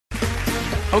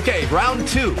Okay, round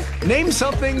two. Name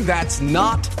something that's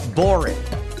not boring.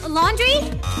 A laundry?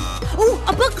 Ooh,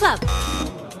 a book club.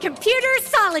 Computer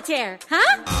solitaire,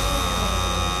 huh?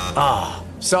 Ah,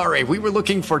 sorry, we were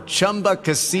looking for Chumba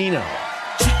Casino.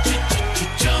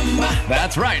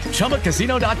 That's right,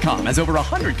 ChumbaCasino.com has over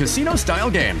 100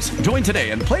 casino-style games. Join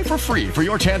today and play for free for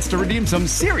your chance to redeem some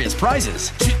serious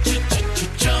prizes.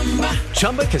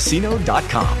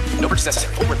 ChumbaCasino.com. No purchase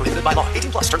necessary. Void where prohibited by law.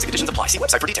 18 plus. Terms and conditions apply. See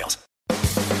website for details.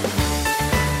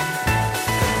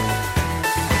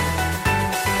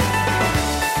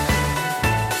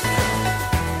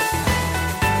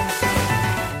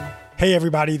 Hey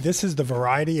everybody, this is the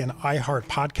Variety and iHeart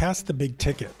podcast, The Big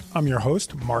Ticket. I'm your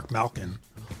host, Mark Malkin.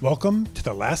 Welcome to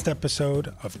the last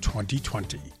episode of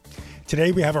 2020.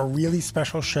 Today we have a really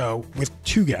special show with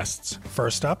two guests.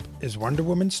 First up is Wonder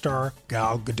Woman star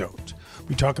Gal Gadot.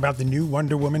 We talk about the new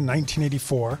Wonder Woman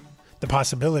 1984, the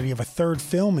possibility of a third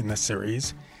film in the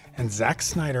series, and Zack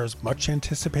Snyder's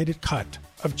much-anticipated cut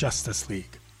of Justice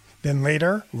League. Then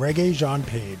later, Regé-Jean,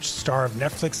 star of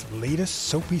Netflix's latest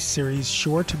soapy series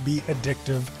sure to be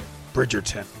addictive,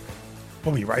 Bridgerton.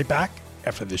 We'll be right back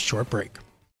after this short break.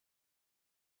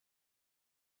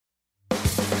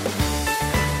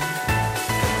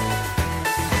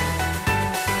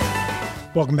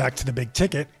 Welcome back to The Big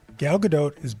Ticket. Gal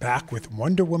Gadot is back with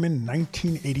Wonder Woman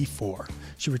 1984.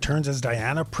 She returns as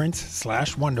Diana Prince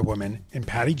 / Wonder Woman in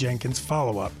Patty Jenkins'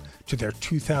 follow-up to their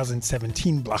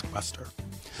 2017 blockbuster.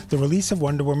 The release of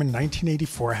Wonder Woman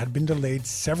 1984 had been delayed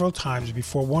several times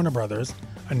before Warner Brothers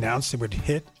announced it would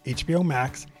hit HBO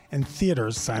Max and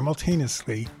theaters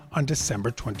simultaneously on December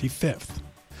 25th.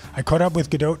 I caught up with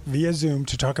Gadot via Zoom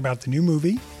to talk about the new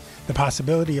movie, the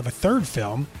possibility of a third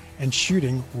film, and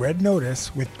shooting Red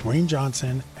Notice with Dwayne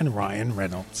Johnson and Ryan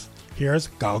Reynolds. Here's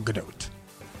Gal Gadot.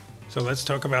 So let's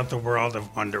talk about the world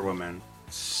of Wonder Woman.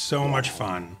 So much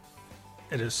fun.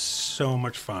 It is so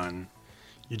much fun.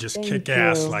 You just kick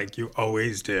ass like you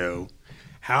always do.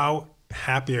 How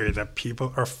happy are you that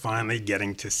people are finally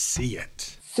getting to see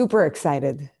it? Super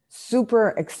excited. Super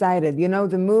excited. You know,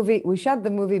 the movie, we shot the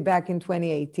movie back in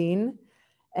 2018,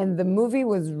 and the movie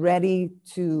was ready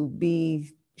to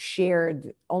be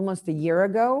shared almost a year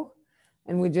ago.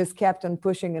 And we just kept on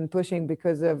pushing and pushing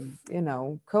because of,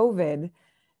 COVID.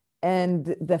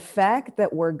 And the fact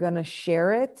that we're going to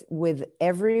share it with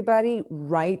everybody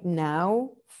right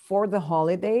now for the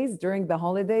holidays, during the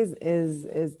holidays,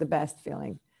 is the best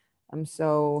feeling. I'm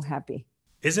so happy.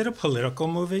 Is it a political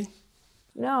movie?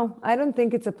 No, I don't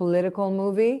think it's a political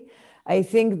movie. I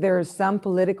think there's some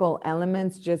political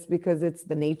elements just because it's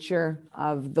the nature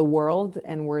of the world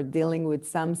and we're dealing with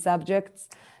some subjects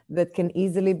that can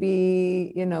easily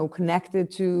be, connected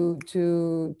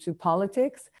to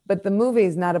politics. But the movie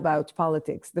is not about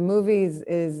politics. The movie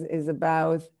is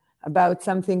about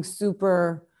something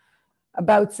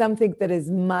about something that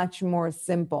is much more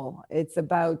simple. It's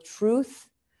about truth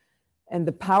and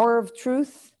the power of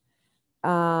truth,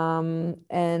 and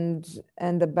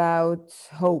about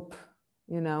hope,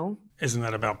 Isn't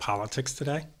that about politics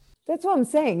today? That's what I'm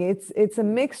saying. It's a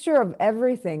mixture of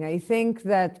everything. I think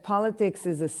that politics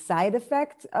is a side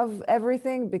effect of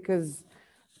everything because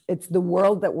it's the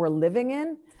world that we're living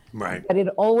in. Right. But it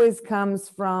always comes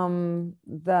from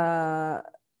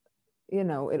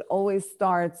it always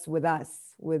starts with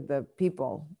us, with the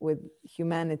people, with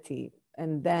humanity.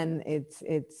 And then it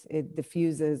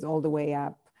diffuses all the way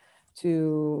up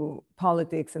to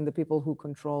politics and the people who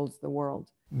controls the world.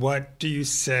 What do you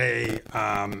say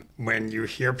when you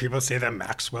hear people say that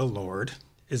Maxwell Lord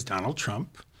is Donald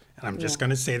Trump? And I'm just going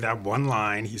to say that one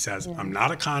line. He says, I'm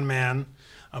not a con man.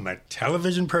 I'm a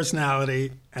television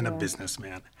personality and a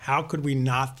businessman. How could we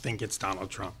not think it's Donald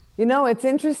Trump? It's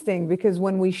interesting because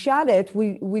when we shot it,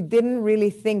 we didn't really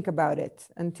think about it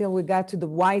until we got to the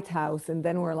White House. And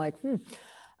then we're like,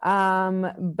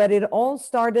 But it all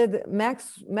started,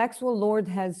 Maxwell Lord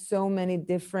has so many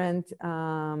different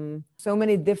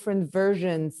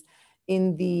versions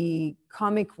in the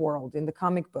comic world, in the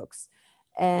comic books.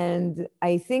 And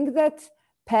I think that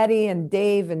Patty and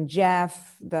Dave and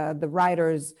Jeff, the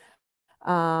writers,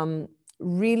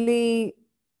 really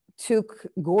took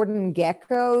Gordon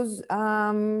Gekko's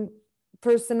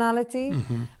personality.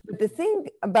 Mm-hmm. But the thing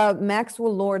about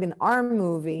Maxwell Lord in our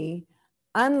movie,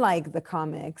 unlike the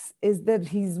comics, is that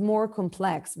he's more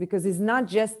complex because he's not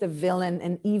just a villain,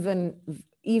 an even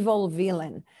evil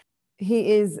villain.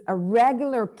 He is a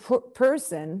regular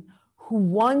person who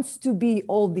wants to be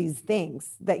all these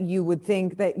things that you would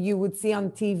think that you would see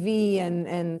on TV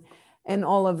and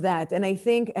all of that. And I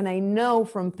think, and I know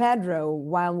from Pedro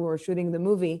while we were shooting the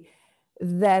movie,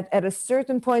 that at a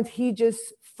certain point, he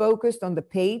just focused on the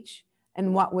page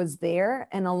and what was there.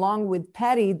 And along with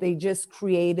Patty, they just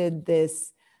created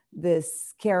this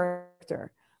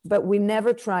character. But we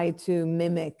never tried to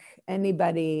mimic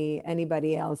anybody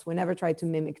else. We never tried to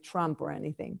mimic Trump or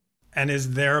anything. And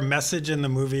is there a message in the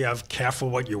movie of careful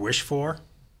what you wish for?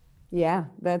 Yeah,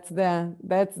 that's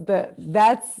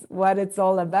what it's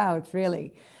all about,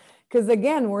 really. Because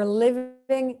again, we're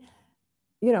living,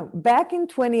 back in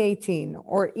 2018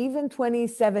 or even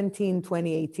 2017,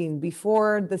 2018,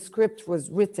 before the script was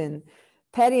written,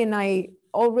 Patty and I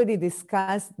already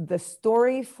discussed the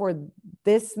story for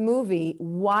this movie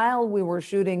while we were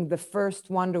shooting the first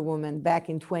Wonder Woman back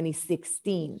in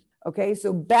 2016. Okay,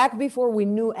 so back before we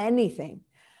knew anything.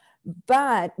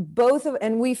 But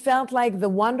and we felt like the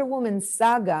Wonder Woman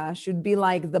saga should be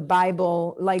like the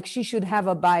Bible, like she should have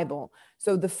a Bible.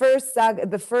 So the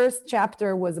first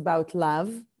chapter was about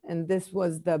love, and this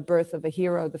was the birth of a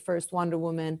hero, the first Wonder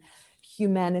Woman,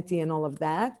 humanity, and all of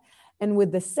that. And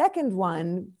with the second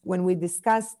one, when we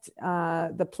discussed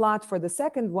the plot for the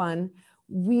second one,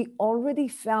 we already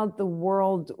felt the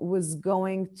world was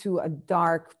going to a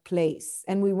dark place,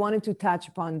 and we wanted to touch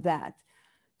upon that.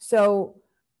 So,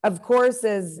 of course,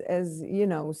 as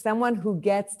someone who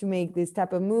gets to make these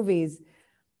type of movies,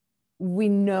 we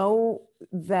know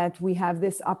that we have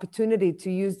this opportunity to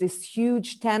use this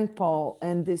huge tentpole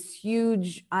and this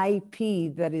huge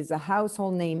IP that is a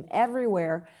household name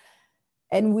everywhere.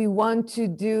 And we want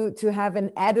to have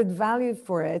an added value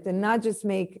for it, and not just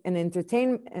make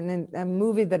a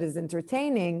movie that is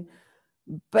entertaining,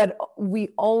 but we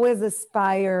always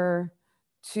aspire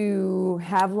to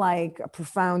have like a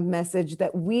profound message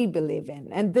that we believe in.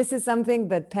 And this is something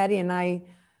that Patty and I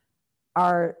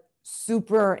are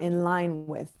super in line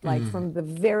with. Like from the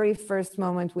very first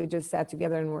moment we just sat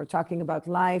together and we're talking about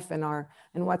life and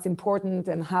what's important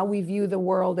and how we view the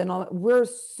world and all, we're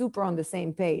super on the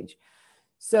same page.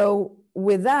 So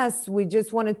with us, we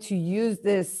just wanted to use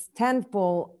this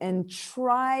tentpole and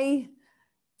try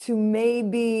to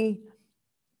maybe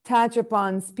touch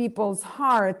upon people's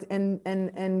heart and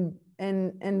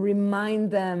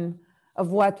remind them of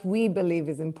what we believe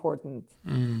is important.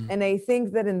 And I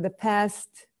think that in the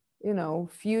past,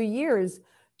 few years,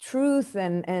 truth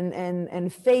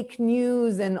and fake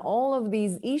news and all of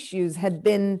these issues had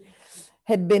been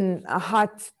a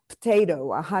hot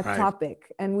potato, a hot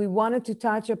topic. And we wanted to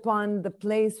touch upon the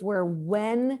place where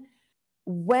when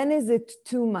is it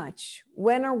too much?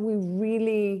 When are we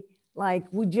really like,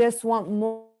 we just want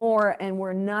more and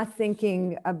we're not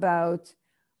thinking about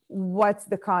what's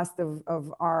the cost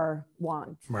of our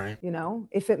want, right?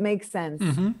 If it makes sense.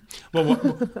 Well,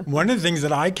 one of the things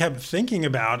that I kept thinking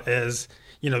about is,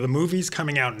 the movie's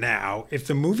coming out now. If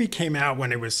the movie came out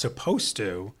when it was supposed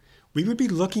to, we would be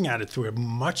looking at it through a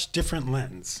much different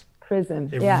lens. Prism.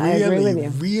 It I agree with you.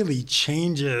 really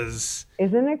changes.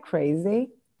 Isn't it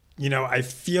crazy? I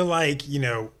feel like,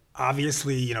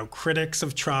 obviously, critics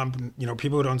of Trump,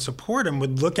 people who don't support him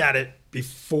would look at it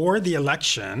before the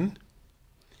election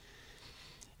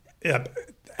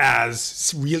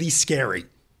as really scary.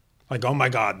 Like, oh my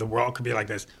God, the world could be like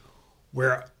this.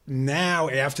 Where now,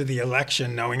 after the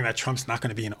election, knowing that Trump's not going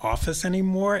to be in office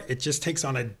anymore, it just takes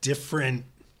on a different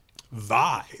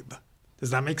vibe.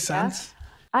 Does that make sense?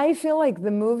 I feel like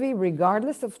the movie,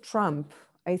 regardless of Trump,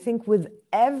 I think with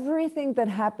everything that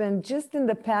happened just in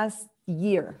the past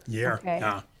year,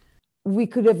 we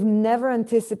could have never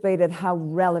anticipated how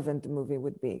relevant the movie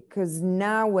would be. Because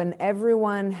now when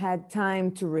everyone had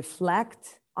time to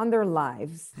reflect on their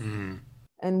lives,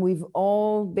 and we've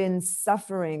all been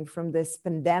suffering from this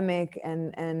pandemic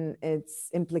and its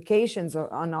implications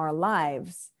on our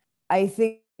lives, I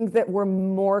think that we're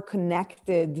more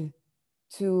connected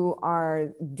to our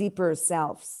deeper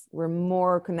selves. We're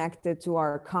more connected to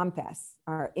our compass,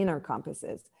 our inner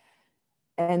compasses.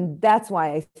 And that's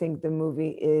why I think the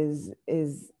movie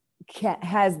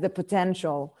has the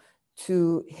potential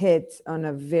to hit on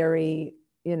a very,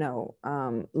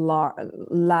 loud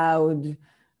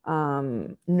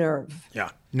nerve. Yeah.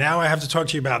 Now I have to talk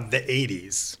to you about the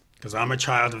 80s, because I'm a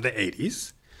child of the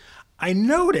 80s. I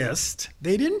noticed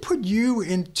they didn't put you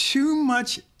in too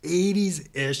much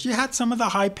 80s-ish. You had some of the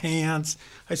high pants.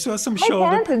 I saw some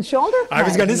pants and shoulder pads. I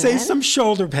was going to say some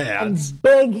shoulder pads. And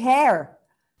big hair.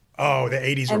 Oh, the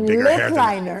 80s were and bigger lip hair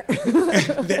liner.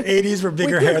 The 80s were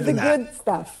bigger hair than that. The good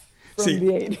stuff from the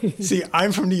 80s. See,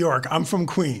 I'm from New York. I'm from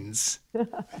Queens.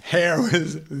 Hair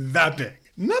was that big.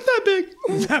 Not that big,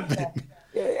 that big.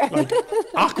 Like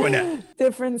Aquanet.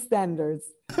 Different standards.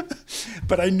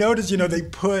 But I noticed, they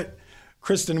put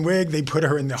Kristen Wiig, they put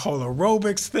her in the whole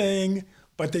aerobics thing,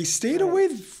 but they stayed away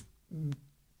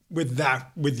with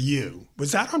that with you.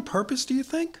 Was that on purpose, do you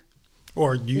think?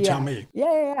 Or you tell me.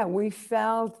 Yeah. We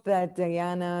felt that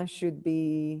Diana should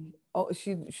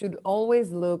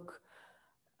always look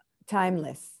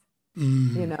timeless,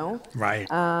 Right.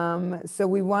 So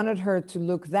we wanted her to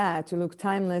look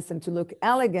timeless and to look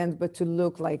elegant, but to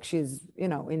look like she's,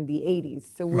 in the 80s.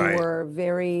 So we Right. were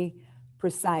very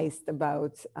precise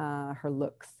about her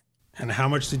looks. And how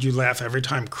much did you laugh every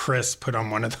time Chris put on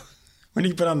when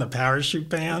he put on the parachute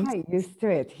pants? I used to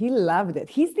it. He loved it.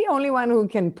 He's the only one who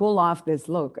can pull off this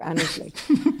look, honestly.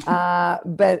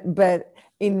 But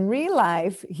in real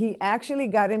life, he actually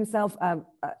got himself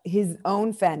his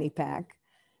own fanny pack.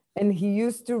 And he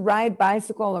used to ride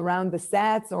bicycle around the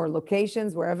sets or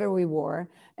locations, wherever we were,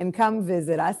 and come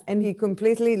visit us. And he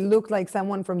completely looked like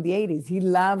someone from the 80s. He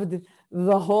loved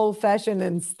the whole fashion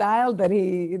and style that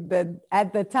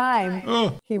at the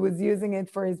time, he was using it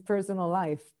for his personal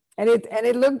life. And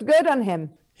it looked good on him.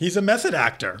 He's a method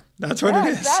actor. That's what it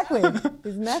is. Exactly.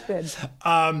 His method.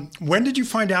 When did you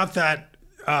find out that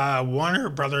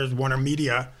Warner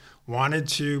Media, wanted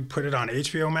to put it on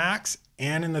HBO Max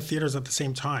and in the theaters at the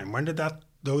same time? When did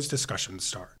those discussions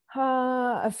start?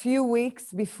 A few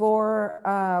weeks before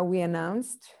we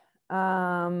announced.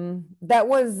 That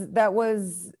was,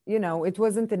 it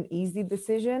wasn't an easy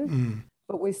decision,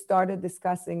 but we started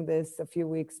discussing this a few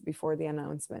weeks before the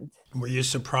announcement. Were you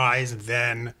surprised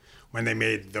then when they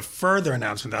made the further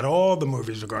announcement that all the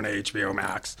movies were going to HBO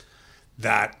Max,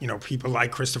 that, people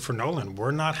like Christopher Nolan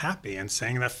were not happy and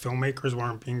saying that filmmakers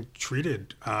weren't being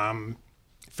treated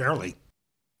fairly?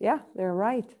 Yeah, they're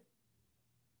right.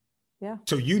 Yeah.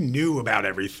 So you knew about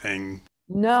everything?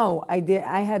 No, I did.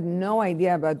 I had no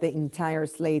idea about the entire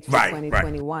slate for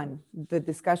 2021. Right. The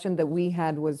discussion that we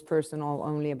had was personal,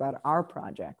 only about our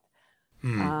project.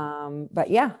 But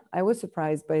yeah, I was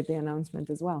surprised by the announcement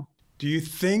as well. Do you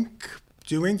think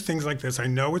doing things like this, I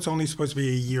know it's only supposed to be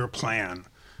a year plan,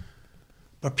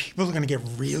 but people are going to get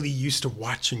really used to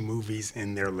watching movies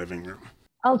in their living room?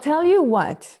 I'll tell you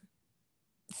what.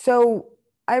 So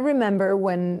I remember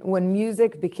when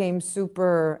music became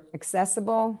super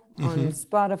accessible on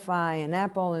Spotify and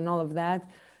Apple and all of that,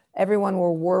 everyone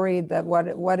were worried that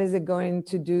what is it going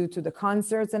to do to the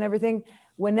concerts and everything.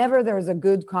 Whenever there's a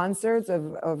good concert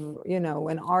of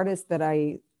an artist that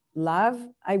I love,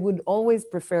 I would always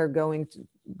prefer going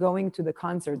to the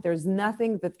concert. There's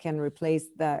nothing that can replace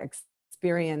the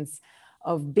experience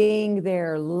of being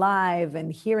there live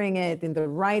and hearing it in the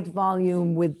right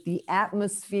volume with the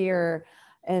atmosphere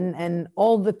and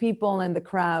all the people and the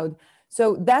crowd.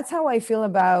 So that's how I feel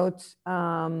about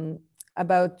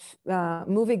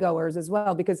moviegoers as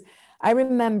well, because I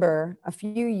remember a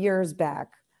few years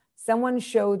back, someone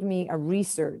showed me a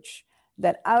research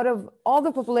that out of all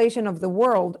the population of the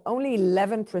world, only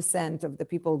 11% of the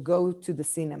people go to the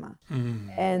cinema.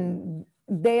 And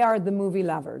they are the movie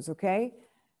lovers, okay?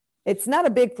 It's not a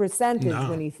big percentage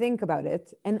when you think about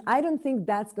it. And I don't think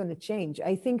that's going to change.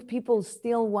 I think people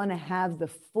still want to have the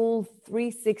full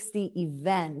 360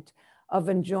 event of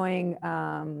enjoying,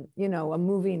 a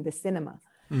movie in the cinema.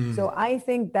 So I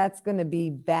think that's going to be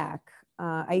back.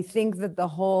 I think that the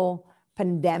whole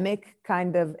pandemic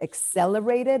kind of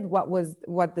accelerated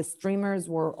what the streamers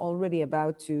were already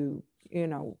about to,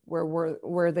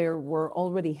 where they were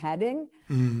already heading.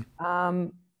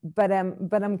 But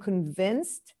I'm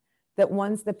convinced that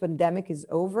once the pandemic is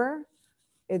over,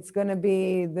 it's going to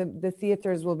be the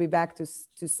theaters will be back to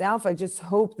self. I just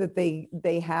hope that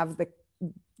they have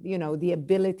the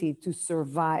ability to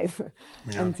survive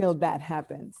until that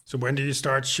happens. So when do you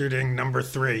start shooting number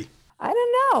 3? I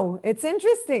don't know. It's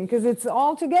interesting because it's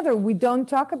all together. We don't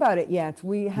talk about it yet.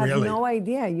 We have no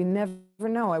idea. You never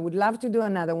know. I would love to do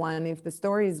another one if the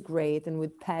story is great and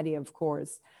with Patty, of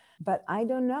course. But I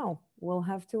don't know. We'll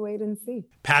have to wait and see.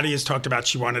 Patty has talked about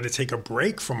she wanted to take a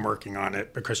break from working on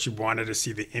it because she wanted to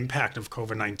see the impact of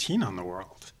COVID-19 on the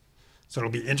world. So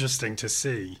it'll be interesting to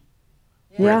see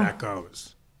where that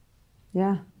goes.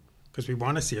 Yeah. Because we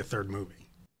want to see a third movie.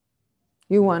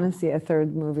 You want to see a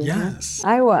third movie? Yes. Huh?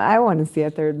 I want to see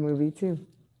a third movie too,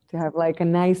 to have like a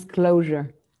nice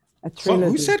closure, a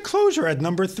trilogy. Who said closure at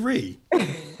number 3?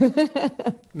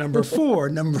 Number 4,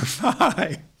 number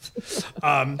 5.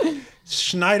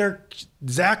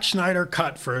 Zack Snyder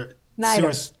cut for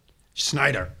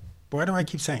Schneider. Why do I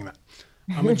keep saying that?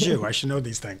 I'm a Jew. I should know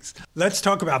these things. Let's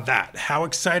talk about that. How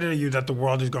excited are you that the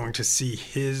world is going to see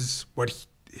what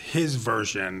his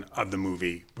version of the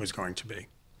movie was going to be?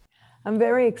 I'm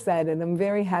very excited. I'm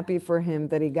very happy for him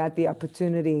that he got the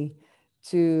opportunity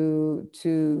to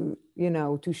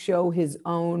show his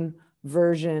own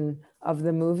version of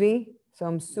the movie. So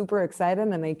I'm super excited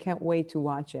and I can't wait to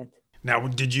watch it. Now,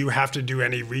 did you have to do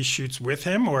any reshoots with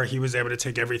him, or he was able to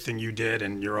take everything you did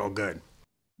and you're all good?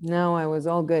 No, I was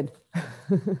all good.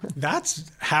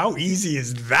 How easy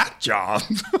is that job?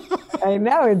 I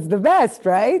know, it's the best,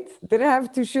 right? Didn't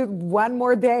have to shoot one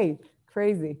more day.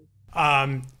 Crazy.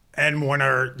 And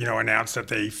Warner, announced that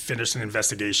they finished an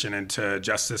investigation into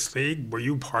Justice League. Were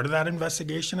you part of that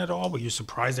investigation at all? Were you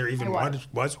surprised there even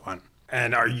was one?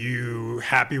 And are you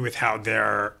happy with how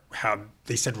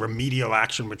they said remedial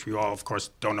action, which we all, of course,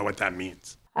 don't know what that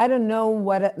means? I don't know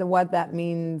what that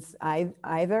means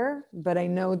either, but I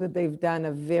know that they've done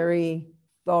a very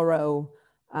thorough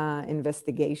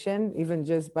investigation, even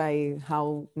just by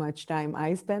how much time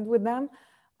I spent with them.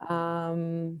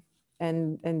 And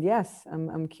yes,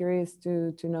 I'm curious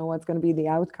to know what's going to be the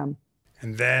outcome.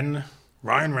 And then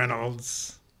Ryan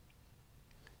Reynolds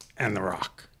and The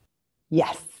Rock.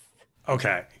 Yes.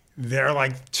 Okay. They're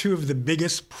like two of the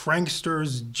biggest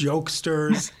pranksters,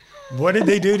 jokesters. What did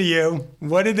they do to you?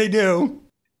 What did they do?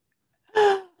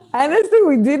 Honestly,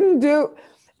 we didn't do.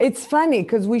 It's funny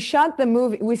because we shot the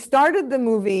movie. We started the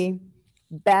movie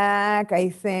back, I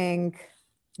think,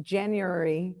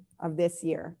 January of this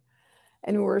year.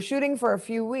 And we were shooting for a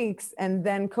few weeks, and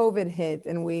then COVID hit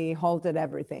and we halted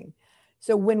everything.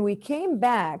 So when we came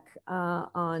back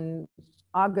on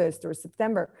August or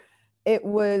September, it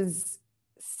was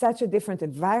such a different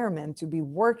environment to be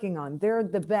working on. They're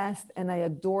the best and I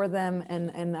adore them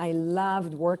and I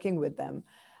loved working with them.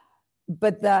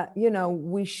 But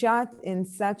we shot in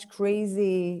such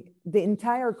crazy, the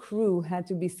entire crew had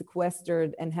to be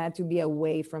sequestered and had to be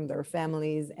away from their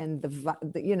families. And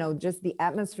just the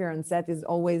atmosphere on set is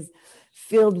always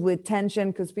filled with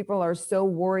tension because people are so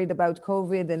worried about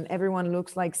COVID and everyone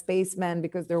looks like spacemen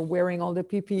because they're wearing all the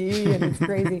PPE and it's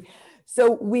crazy.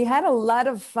 So we had a lot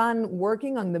of fun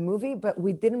working on the movie, but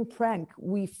we didn't prank.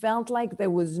 We felt like there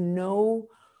was no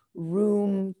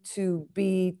room to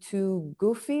be too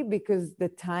goofy because the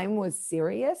time was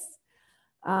serious.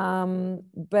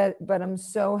 But I'm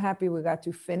so happy we got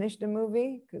to finish the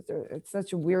movie because it's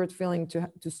such a weird feeling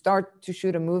to start to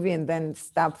shoot a movie and then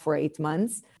stop for 8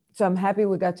 months. So I'm happy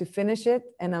we got to finish it.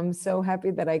 And I'm so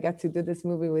happy that I got to do this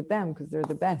movie with them because they're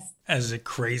the best. As a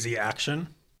crazy action?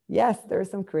 Yes, there's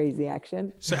some crazy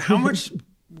action. So how much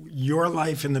your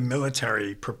life in the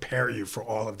military prepare you for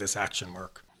all of this action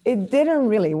work? It didn't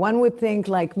really. One would think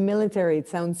like military, it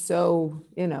sounds so,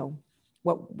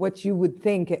 what you would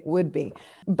think it would be.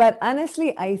 But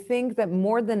honestly, I think that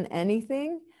more than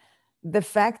anything, the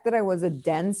fact that I was a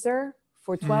dancer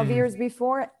for 12 years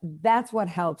before, that's what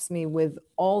helps me with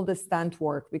all the stunt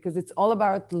work because it's all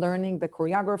about learning the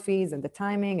choreographies and the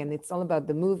timing and it's all about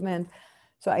the movement.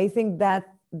 So I think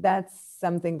that's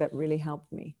something that really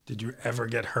helped me. Did you ever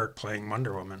get hurt playing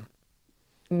Wonder Woman?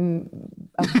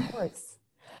 Of course.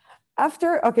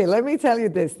 Okay, let me tell you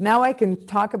this. Now I can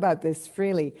talk about this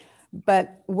freely.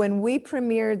 But when we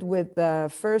premiered with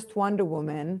the first Wonder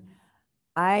Woman,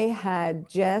 I had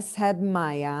just had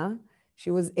Maya. She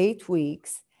was 8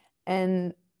 weeks.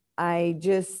 And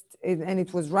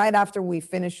it was right after we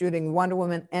finished shooting Wonder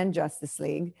Woman and Justice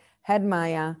League, had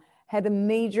Maya, had a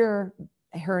major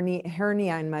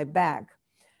hernia in my back.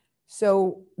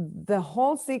 So the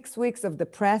whole 6 weeks of the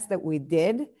press that we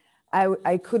did,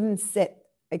 I couldn't sit.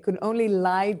 I could only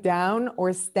lie down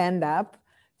or stand up.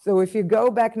 So if you go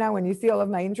back now and you see all of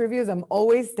my interviews, I'm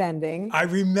always standing. I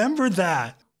remember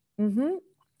that. Mm-hmm.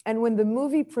 And when the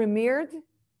movie premiered,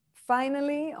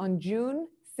 finally on June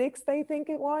 6th, I think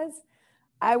it was,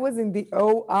 I was in the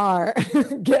OR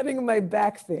getting my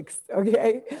back fixed,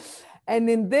 okay? And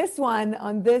on this one,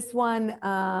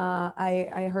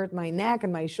 I hurt my neck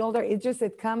and my shoulder.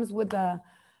 It comes with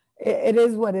it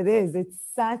is what it is. It's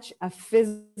such a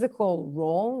physical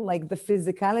role. Like the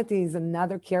physicality is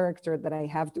another character that I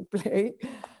have to play,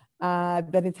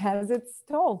 that it has its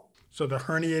toll. So the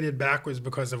herniated back was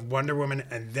because of Wonder Woman,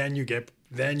 and then you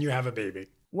have a baby.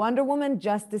 Wonder Woman,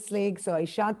 Justice League. So I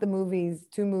shot the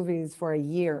two movies for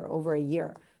over a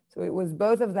year. So it was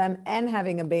both of them and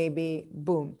having a baby,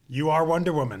 boom. You are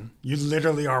Wonder Woman. You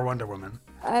literally are Wonder Woman.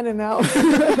 I don't know.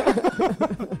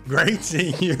 Great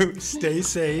seeing you. Stay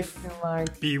safe. Thank you,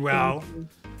 Mark. Be well.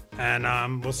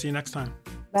 And we'll see you next time.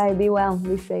 Bye. Be well.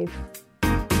 Be safe.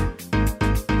 I'm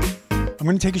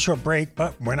going to take a short break,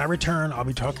 but when I return, I'll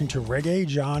be talking to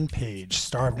Regé-Jean Page,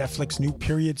 star of Netflix's new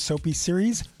period soapy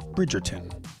series,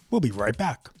 Bridgerton. We'll be right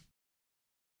back.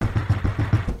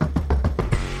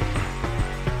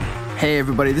 Hey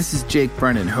everybody, this is Jake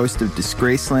Brennan, host of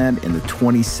Disgraceland and the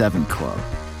 27 Club.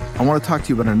 I want to talk to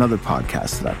you about another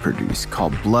podcast that I produce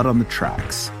called Blood on the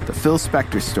Tracks, the Phil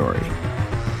Spector story.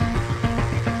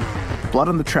 Blood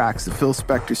on the Tracks, the Phil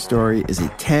Spector story, is a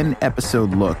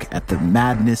 10-episode look at the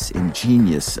madness and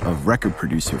genius of record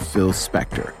producer Phil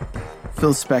Spector.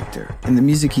 Phil Spector and the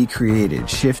music he created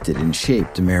shifted and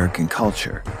shaped American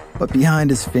culture. But behind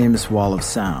his famous wall of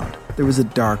sound, there was a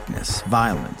darkness,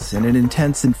 violence, and an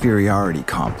intense inferiority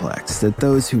complex that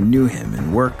those who knew him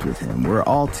and worked with him were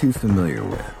all too familiar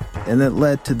with, and that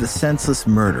led to the senseless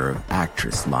murder of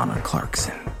actress Lana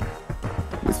Clarkson.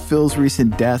 With Phil's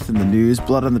recent death in the news,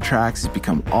 Blood on the Tracks has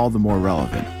become all the more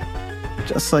relevant.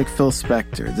 Just like Phil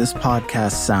Spector, this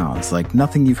podcast sounds like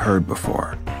nothing you've heard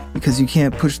before, because you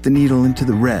can't push the needle into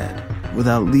the red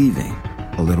without leaving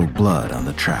a little blood on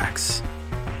the tracks.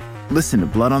 Listen to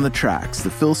Blood on the Tracks, the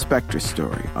Phil Spector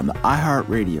story, on the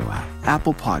iHeartRadio app,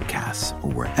 Apple Podcasts,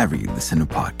 or wherever you listen to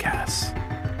podcasts.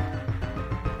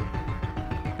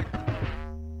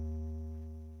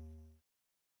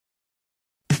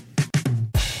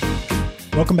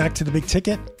 Welcome back to The Big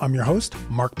Ticket. I'm your host,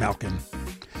 Mark Malkin.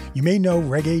 You may know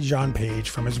Regé-Jean Page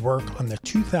from his work on the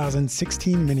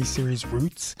 2016 miniseries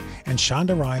Roots and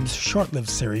Shonda Rhimes' short-lived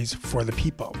series For the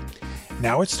People.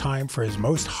 Now it's time for his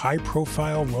most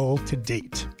high-profile role to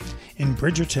date. In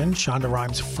Bridgerton, Shonda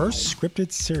Rhimes' first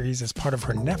scripted series as part of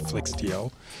her Netflix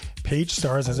deal, Page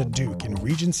stars as a duke in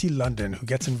Regency London who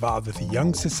gets involved with a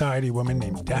young society woman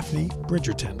named Daphne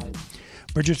Bridgerton.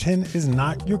 Bridgerton is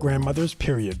not your grandmother's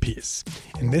period piece.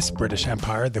 In this British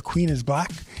Empire, the Queen is black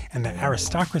and the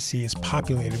aristocracy is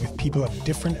populated with people of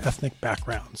different ethnic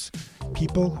backgrounds.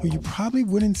 People who you probably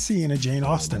wouldn't see in a Jane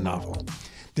Austen novel.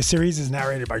 The series is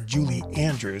narrated by Julie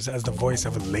Andrews as the voice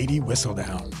of Lady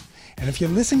Whistledown. And if you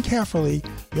listen carefully,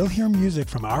 you'll hear music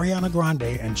from Ariana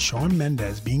Grande and Shawn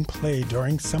Mendes being played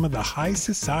during some of the high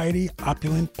society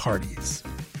opulent parties.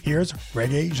 Here's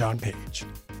Regé-Jean Page.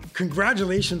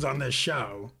 Congratulations on this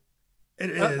show. It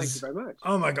is. Thank you very much.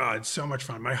 Oh my God, so much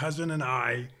fun. My husband and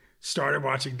I started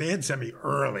watching. They had sent me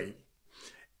early,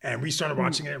 and we started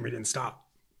watching it, and we didn't stop.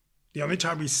 The only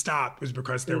time we stopped was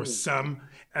because there were some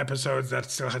episodes that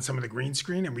still had some of the green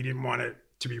screen, and we didn't want it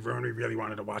to be ruined. We really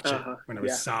wanted to watch it when it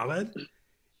was solid.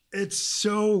 It's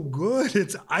so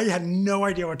good. I had no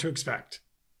idea what to expect.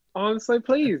 Oh, I'm so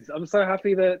pleased. I'm so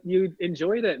happy that you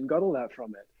enjoyed it and got all that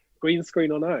from it. Green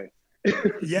screen or no.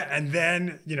 Yeah, and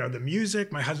then, the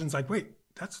music, my husband's like, wait,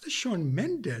 that's the Shawn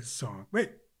Mendes song. Wait,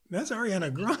 that's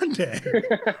Ariana Grande.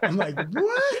 I'm like,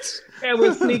 what? Yeah,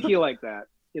 we're sneaky like that.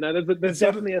 There's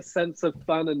definitely a sense of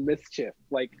fun and mischief,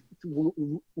 like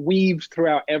weaved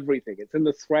throughout everything. It's in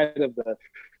the thread of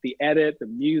the edit, the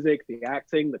music, the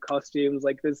acting, the costumes.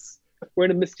 Like we're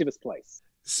in a mischievous place.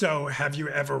 So have you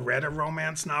ever read a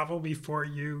romance novel before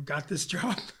you got this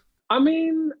job? I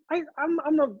mean,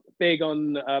 I'm not big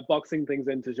on boxing things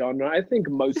into genre. I think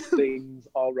most things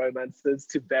are romances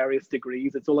to various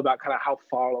degrees. It's all about kind of how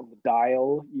far along the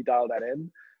dial you dial that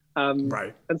in.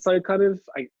 Right. And so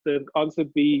the answer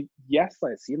would be yes, I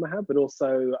assume I have, but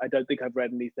also I don't think I've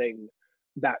read anything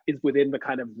that is within the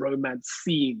kind of romance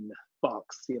scene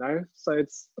box, So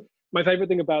it's my favorite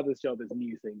thing about this job is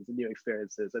new things and new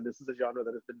experiences. And this is a genre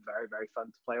that has been very, very fun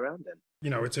to play around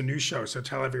in. It's a new show. So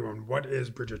tell everyone, what is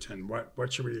Bridgerton?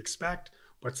 What should we expect?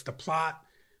 What's the plot?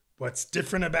 What's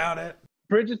different about it?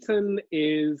 Bridgerton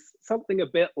is something a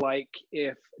bit like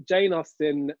if Jane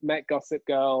Austen met Gossip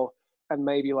Girl and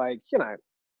maybe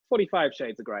 45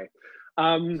 Shades of Grey.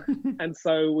 And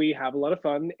so we have a lot of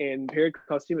fun in period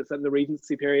costume. It's set in the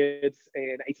Regency period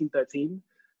in 1813.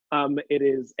 It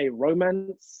is a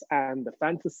romance and a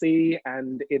fantasy,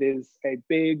 and it is a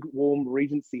big, warm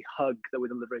Regency hug that we're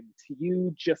delivering to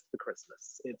you just for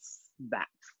Christmas. It's that.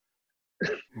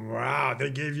 Wow, they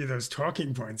gave you those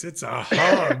talking points. It's a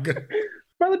hug.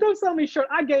 Brother, don't sell me short.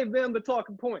 I gave them the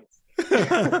talking points.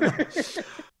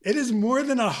 It is more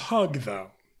than a hug,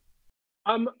 though.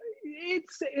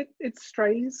 It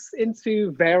strays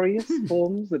into various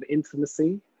forms of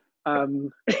intimacy.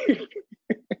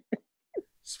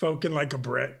 Spoken like a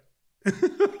Brit.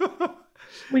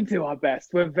 We do our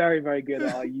best. We're very, very good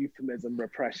at our euphemism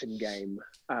repression game.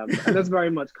 And that's very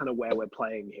much kind of where we're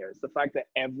playing here. It's the fact that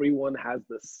everyone has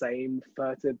the same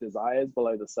furtive desires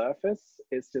below the surface.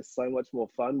 It's just so much more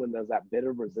fun when there's that bit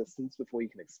of resistance before you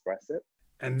can express it.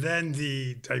 And then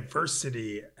the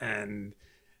diversity and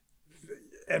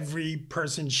every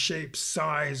person's shape,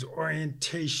 size,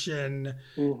 orientation,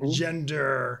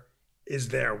 gender is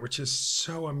there, which is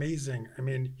so amazing. I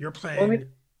mean, you're playing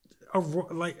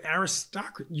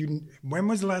aristocracy. When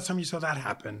was the last time you saw that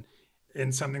happen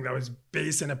in something that was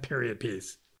based in a period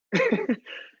piece?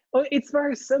 Oh, it's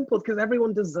very simple because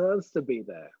everyone deserves to be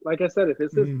there. Like I said, if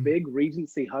it's this big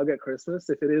Regency hug at Christmas,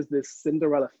 if it is this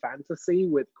Cinderella fantasy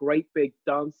with great big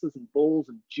dances and balls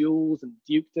and jewels and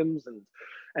dukedoms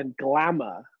and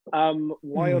glamour,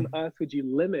 why on earth would you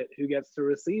limit who gets to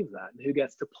receive that and who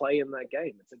gets to play in that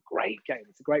game? It's a great game.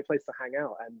 It's a great place to hang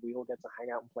out, and we all get to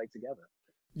hang out and play together.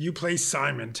 You play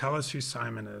Simon. Tell us who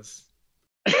Simon is.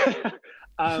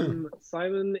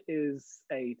 Simon is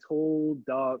a tall,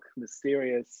 dark,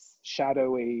 mysterious,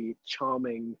 shadowy,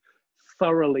 charming,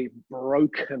 thoroughly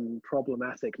broken,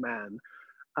 problematic man,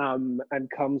 and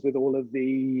comes with all of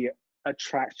the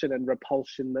attraction and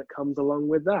repulsion that comes along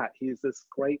with that. He's this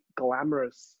great,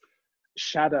 glamorous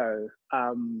shadow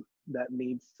that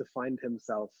needs to find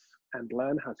himself and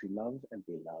learn how to love and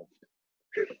be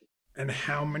loved. And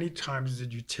how many times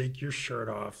did you take your shirt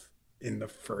off in the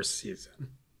first season?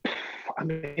 I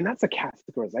mean, that's a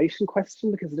categorization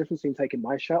question, because the difference between taking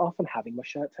my shirt off and having my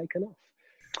shirt taken off.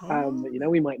 You know,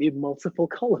 we might need multiple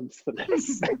columns for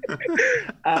this.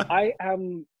 I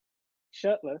am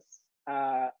shirtless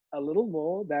a little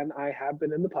more than I have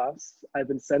been in the past. I've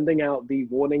been sending out the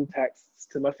warning texts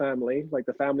to my family. Like,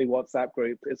 the family WhatsApp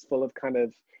group is full of kind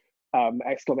of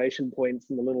exclamation points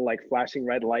and the little like flashing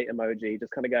red light emoji,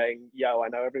 just kind of going, yo, I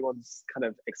know everyone's kind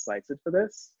of excited for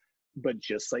this, but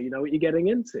just so you know what you're getting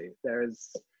into, there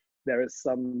is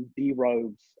some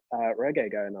derobed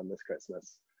reggae going on this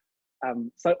Christmas.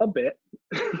 So a bit.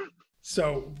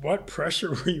 So what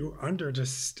pressure were you under to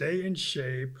stay in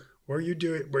shape? Were you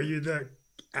the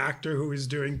actor who was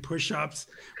doing push-ups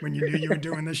when you knew you were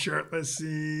doing the shirtless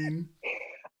scene?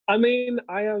 I mean,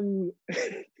 I am.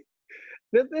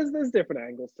 There's different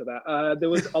angles to that. There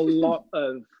was a lot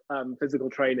of physical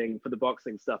training for the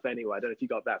boxing stuff anyway. I don't know if you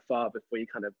got that far before you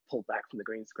kind of pulled back from the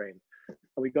green screen. And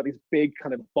we got these big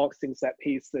kind of boxing set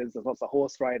pieces. There's lots of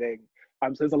horse riding.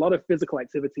 So there's a lot of physical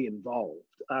activity involved.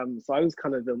 So I was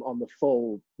kind of on the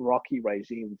full Rocky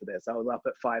regime for this. I was up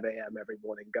at 5 a.m. every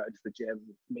morning, going to the gym,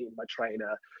 meeting my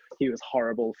trainer. He was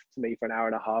horrible to me for an hour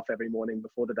and a half every morning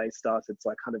before the day started.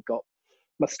 So I kind of got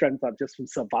my strength up just from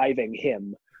surviving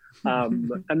him.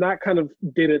 And that kind of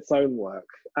did its own work.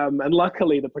 And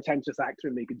luckily, the pretentious actor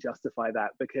in me could justify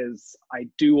that, because I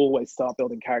do always start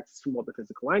building characters from what the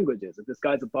physical language is. If this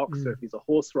guy's a boxer, if he's a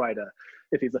horse rider,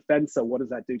 if he's a fencer, what does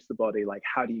that do to the body? Like,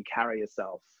 how do you carry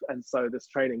yourself? And so this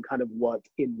training kind of worked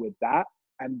in with that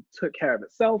and took care of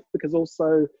itself, because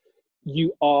also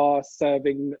you are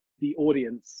serving the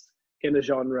audience in a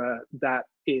genre that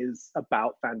is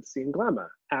about fantasy and glamour.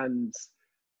 And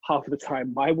half of the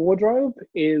time my wardrobe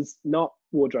is not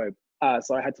wardrobe.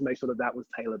 So I had to make sure that that was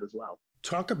tailored as well.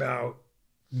 Talk about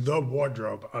the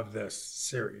wardrobe of this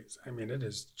series. I mean,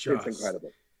 it's incredible.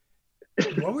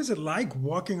 What was it like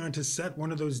walking onto set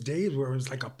one of those days where it was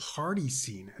like a party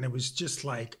scene, and it was just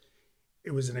like,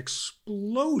 it was an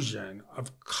explosion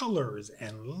of colors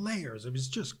and layers. It was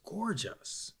just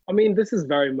gorgeous. I mean, this is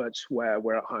very much where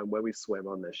we're at home, where we swim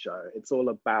on this show. It's all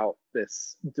about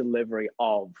this delivery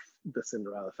of the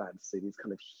Cinderella fantasy, these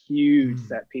kind of huge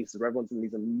set pieces where everyone's in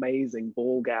these amazing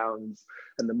ball gowns,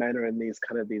 and the men are in these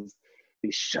kind of these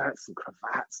shirts and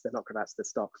cravats. They're not cravats, they're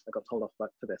stocks. I got told off for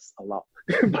this a lot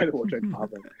by the wardrobe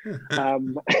department.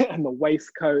 And the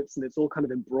waistcoats, and it's all kind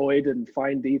of embroidered and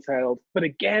fine detailed. But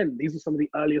again, these were some of the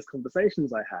earliest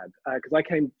conversations I had, because I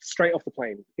came straight off the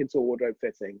plane into a wardrobe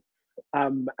fitting.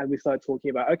 And we started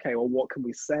talking about, okay, well, what can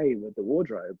we say with the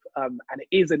wardrobe? And it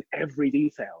is in every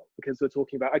detail, because we're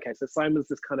talking about, okay, so Simon's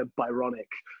this kind of Byronic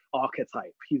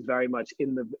archetype. He's very much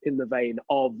in the vein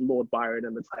of Lord Byron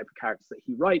and the type of characters that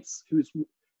he writes, who's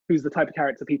the type of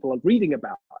character people are reading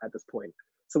about at this point.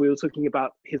 So we were talking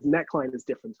about his neckline is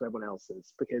different to everyone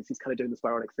else's, because he's kind of doing this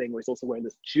Byronic thing where he's also wearing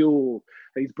this jewel,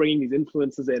 and he's bringing these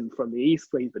influences in from the East,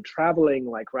 where he's been traveling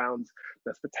like around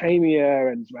Mesopotamia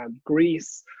and around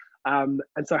Greece. And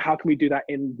so how can we do that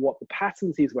in what the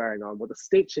patterns he's wearing on, what the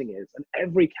stitching is? And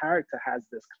every character has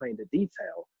this kind of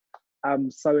detail.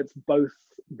 So it's both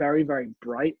very, very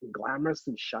bright and glamorous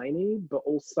and shiny, but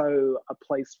also a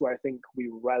place where I think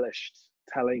we relished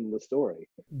telling the story.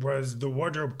 Was the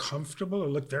wardrobe comfortable? It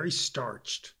looked very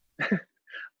starched.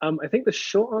 I think the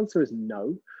short answer is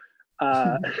no.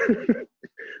 The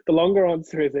longer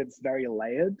answer is it's very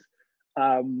layered.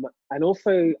 And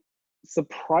also,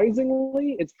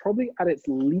 surprisingly, it's probably at its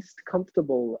least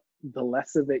comfortable the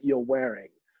less of it you're wearing,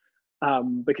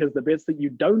 because the bits that you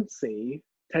don't see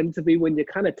tend to be when you're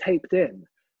kind of taped in.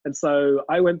 And so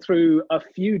I went through a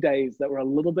few days that were a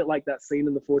little bit like that scene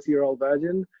in The 40-Year-Old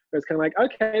Virgin, where it's kind of like,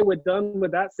 okay, we're done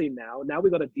with that scene now. Now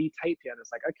we've got to de-tape you. And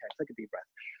it's like, okay, take a deep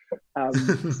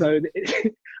breath. So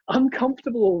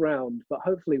uncomfortable all round, but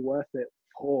hopefully worth it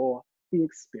for the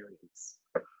experience.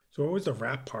 So what was the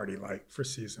wrap party like for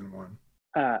season 1?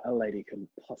 A lady couldn't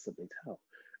possibly tell.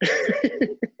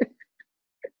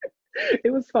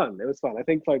 It was fun. It was fun. I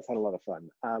think folks had a lot of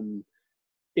fun.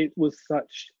 It was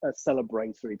such a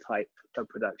celebratory type of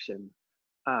production.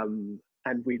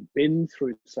 And we'd been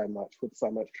through so much with so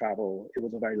much travel. It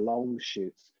was a very long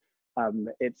shoot.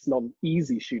 It's not an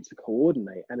easy shoot to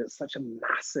coordinate, and it's such a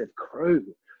massive crew.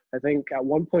 I think at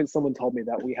one point someone told me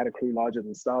that we had a crew larger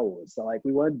than Star Wars. So like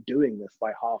we weren't doing this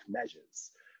by half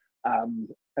measures.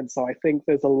 And so I think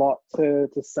there's a lot to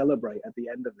celebrate at the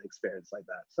end of an experience like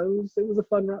that. So it was a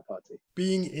fun wrap party.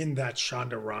 Being in that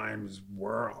Shonda Rhimes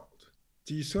world,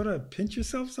 do you sort of pinch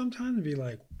yourself sometimes and be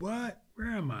like, what?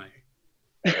 Where am I?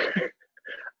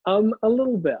 A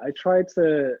little bit. I try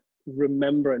to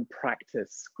remember and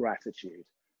practice gratitude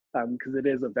because it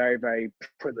is a very, very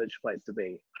privileged place to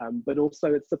be. But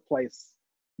also it's a place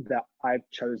that I've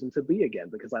chosen to be again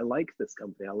because I like this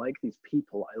company. I like these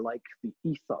people. I like the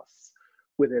ethos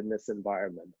within this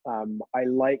environment. I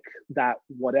like that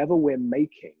whatever we're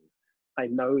making, I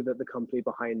know that the company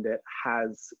behind it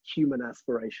has human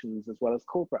aspirations as well as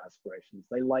corporate aspirations.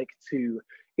 They like to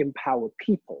empower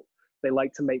people. They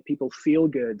like to make people feel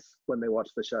good when they watch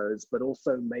the shows, but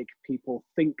also make people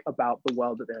think about the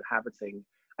world that they're inhabiting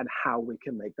and how we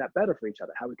can make that better for each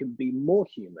other, how we can be more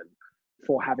human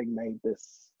for having made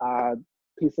this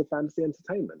piece of fantasy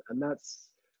entertainment. And that's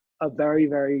a very,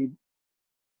 very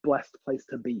blessed place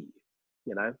to be,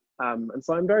 you know? And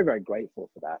so I'm very, very grateful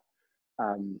for that.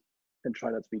 And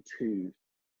try not to be too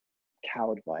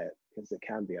cowed by it because it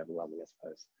can be overwhelming, I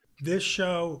suppose. This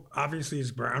show obviously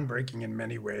is groundbreaking in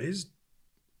many ways.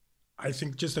 I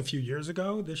think just a few years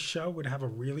ago, this show would have a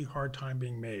really hard time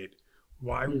being made.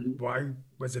 Why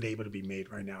was it able to be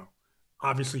made right now?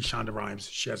 Obviously, Shonda Rhimes,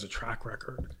 she has a track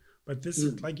record, but this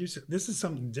is, like you said, this is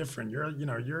something different.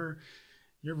 You're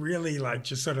really like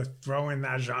just sort of throwing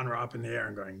that genre up in the air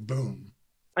and going, boom.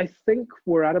 I think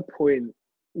we're at a point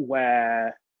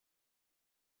where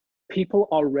people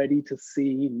are ready to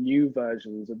see new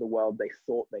versions of the world they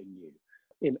thought they knew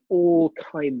in all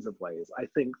kinds of ways. I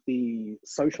think the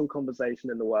social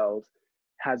conversation in the world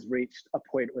has reached a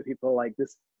point where people are like,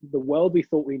 the world we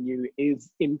thought we knew is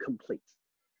incomplete.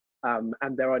 And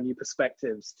there are new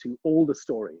perspectives to all the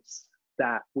stories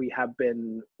that we have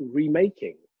been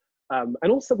remaking. And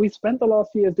also we spent the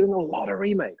last few years doing a lot of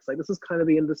remakes. Like this is kind of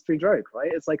the industry joke,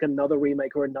 right? It's like another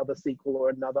remake or another sequel or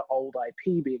another old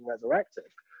IP being resurrected.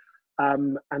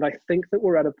 And I think that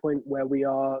we're at a point where we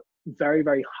are very,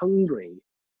 very hungry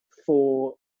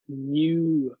for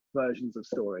new versions of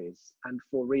stories and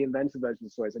for reinvented versions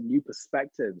of stories and new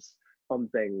perspectives on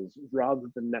things rather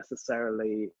than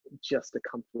necessarily just a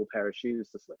comfortable pair of shoes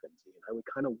to slip into. You know, we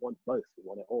kind of want both. We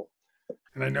want it all.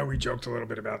 And I know we joked a little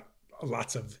bit about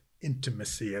lots of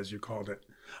intimacy, as you called it.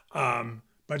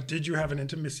 But did you have an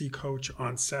intimacy coach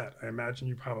on set? I imagine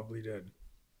you probably did.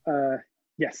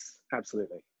 Yes,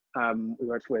 absolutely. We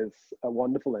worked with a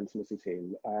wonderful intimacy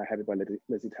team headed by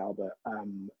Lizzie Talbot,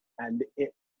 and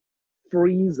it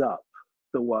frees up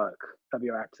the work of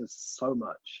your actors so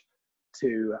much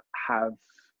to have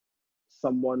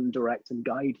someone direct and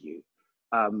guide you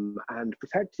and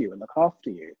protect you and look after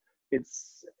you.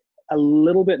 It's a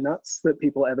little bit nuts that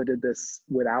people ever did this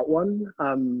without one.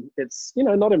 It's, you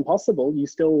know, not impossible. You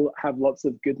still have lots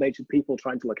of good-natured people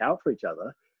trying to look out for each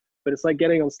other. But it's like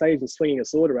getting on stage and swinging a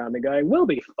sword around and going, we'll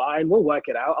be fine, we'll work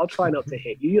it out. I'll try not to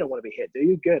hit you. You don't want to be hit, do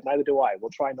you? Good, neither do I. We'll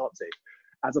try not to.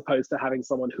 As opposed to having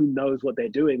someone who knows what they're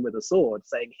doing with a sword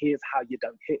saying, here's how you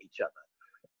don't hit each other,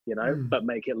 you know, but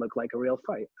make it look like a real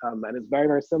fight. And it's very,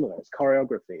 very similar. It's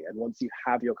choreography. And once you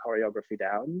have your choreography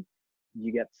down,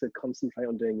 you get to concentrate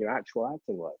on doing your actual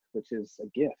acting work, which is a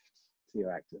gift to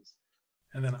your actors.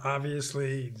 And then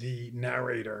obviously the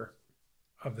narrator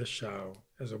of the show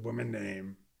is a woman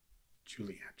named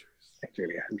Julie Andrews.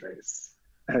 Julie Andrews.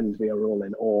 And we are all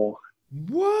in awe.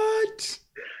 What?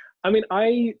 I mean,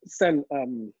 I sent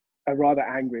a rather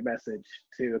angry message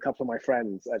to a couple of my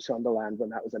friends at Shondaland when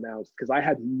that was announced, because I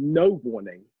had no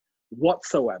warning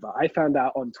whatsoever. I found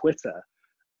out on Twitter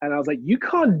and I was like, you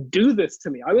can't do this to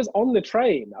me. I was on the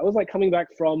train. I was like coming back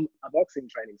from a boxing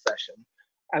training session.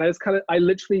 And I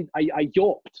literally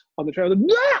yawped on the train. I was like,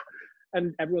 "Nah!"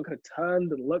 And everyone kind of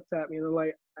turned and looked at me and they're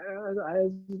like,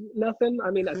 nothing. I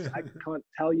mean, I can't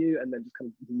tell you. And then just kind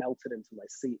of melted into my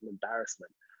seat in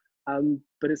embarrassment.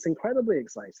 But it's incredibly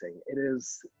exciting. It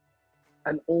is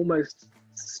an almost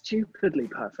stupidly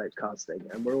perfect casting,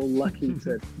 and we're all lucky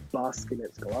to bask in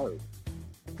its glow.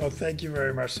 Well, thank you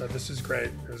very much, sir. This is great.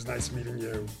 It was nice meeting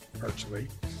you virtually.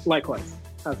 Likewise.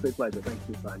 Absolute pleasure. Thank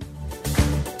you, Simon.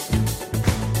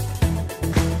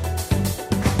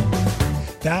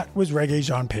 That was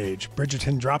Regé-Jean Page.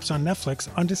 Bridgerton drops on Netflix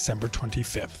on December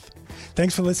 25th.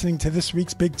 Thanks for listening to this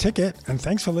week's Big Ticket, and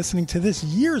thanks for listening to this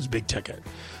year's Big Ticket.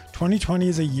 2020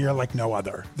 is a year like no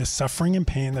other. The suffering and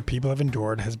pain that people have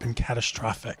endured has been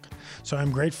catastrophic. So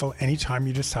I'm grateful anytime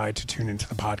you decide to tune into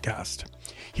the podcast.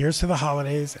 Here's to the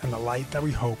holidays and the light that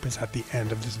we hope is at the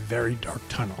end of this very dark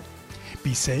tunnel.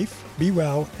 Be safe, be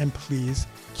well, and please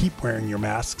keep wearing your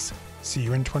masks. See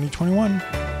you in 2021.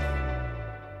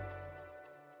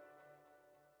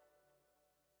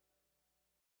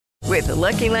 With the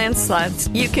Lucky Land Slots,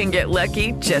 you can get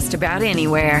lucky just about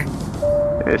anywhere.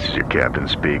 This is your captain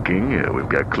speaking. We've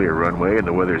got clear runway and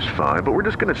the weather's fine, but we're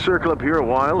just going to circle up here a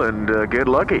while and get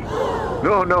lucky.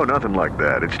 No, nothing like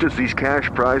that. It's just these cash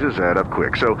prizes add up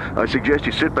quick. So I suggest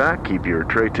you sit back, keep your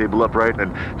tray table upright,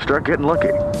 and start getting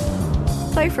lucky.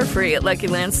 Play for free at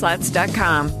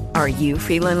LuckyLandSlots.com. Are you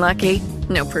feeling lucky?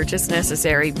 No purchase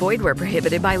necessary. Void where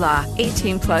prohibited by law.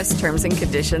 18+ terms and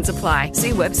conditions apply.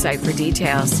 See website for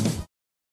details.